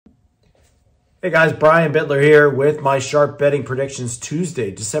Hey guys, Brian Bitler here with my sharp betting predictions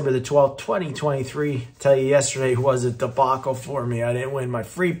Tuesday, December the 12th, 2023. Tell you yesterday was a debacle for me. I didn't win my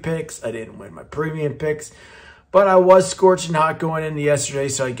free picks. I didn't win my premium picks, but I was scorching hot going into yesterday,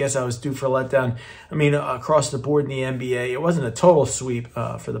 so I guess I was due for a letdown. I mean, across the board in the NBA, it wasn't a total sweep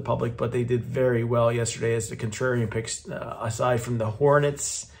for the public, but they did very well yesterday as the contrarian picks, aside from the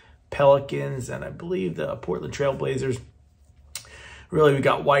Hornets, Pelicans, and I believe the Portland Trail Blazers. Really, we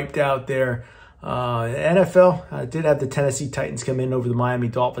got wiped out there. NFL did have the Tennessee Titans come in over the Miami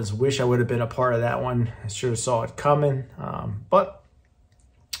Dolphins. Wish I would have been a part of that one. I sure saw it coming. But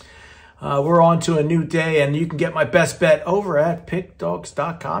we're on to a new day, and you can get my best bet over at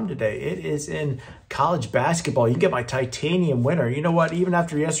Pickdawgz.com today. It is in college basketball. You can get my titanium winner. You know what? Even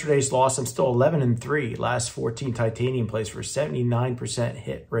after yesterday's loss, I'm still 11-3. Last 14 titanium plays for 79%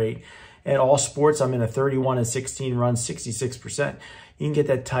 hit rate. At all sports, I'm in a 31-16 run, 66%. You can get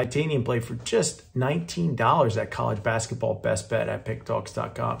that titanium play for just $19 at college basketball best bet at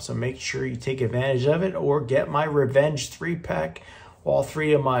Pickdawgz.com. So make sure you take advantage of it or get my revenge 3-pack. All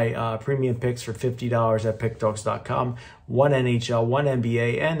three of my premium picks for $50 at Pickdawgz.com. One NHL, one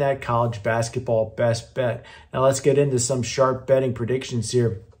NBA, and that college basketball best bet. Now let's get into some sharp betting predictions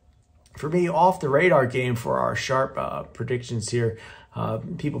here. For me, off the radar game for our sharp predictions here.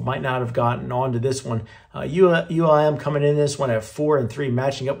 People might not have gotten on to this one. ULM coming in this one at 4-3,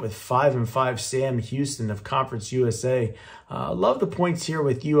 matching up with 5-5 Sam Houston of Conference USA. Love the points here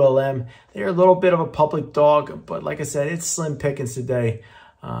with ULM. They're a little bit of a public dog, but like I said, it's slim pickings today.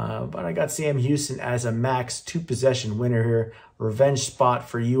 But I got Sam Houston as a max 2-possession winner here. Revenge spot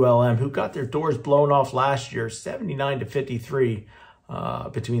for ULM, who got their doors blown off last year, 79-53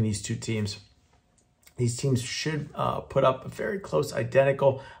 between these two teams. These teams should put up a very close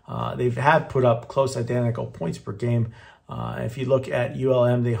identical. They have put up close identical points per game. If you look at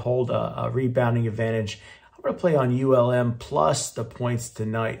ULM, they hold a rebounding advantage. I'm going to play on ULM plus the points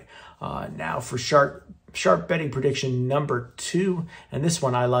tonight. Now for sharp betting prediction number 2. And this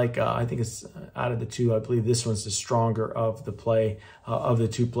one I like. I think it's out of the two. I believe this one's the stronger of the play of the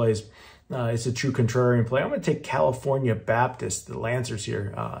two plays. It's a true contrarian play. I'm going to take California Baptist, the Lancers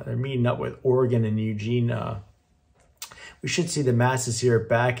here. They're meeting up with Oregon and Eugene. We should see the masses here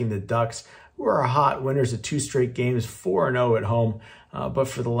backing the Ducks, who are hot winners of 2 straight games, 4-0 at home. But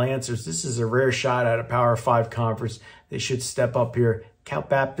for the Lancers, this is a rare shot at a Power 5 conference. They should step up here. Cal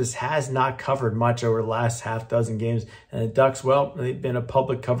Baptist has not covered much over the last half dozen games. And the Ducks, well, they've been a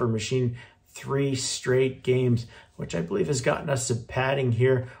public cover machine 3 straight games, which I believe has gotten us some padding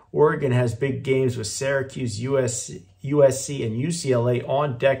here. Oregon has big games with Syracuse, USC, and UCLA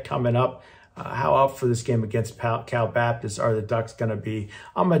on deck coming up. How out for this game against Cal Baptist are the Ducks going to be?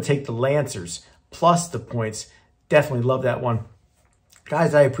 I'm going to take the Lancers plus the points. Definitely love that one.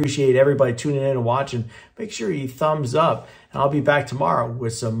 Guys, I appreciate everybody tuning in and watching. Make sure you thumbs up, and I'll be back tomorrow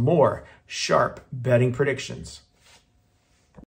with some more sharp betting predictions.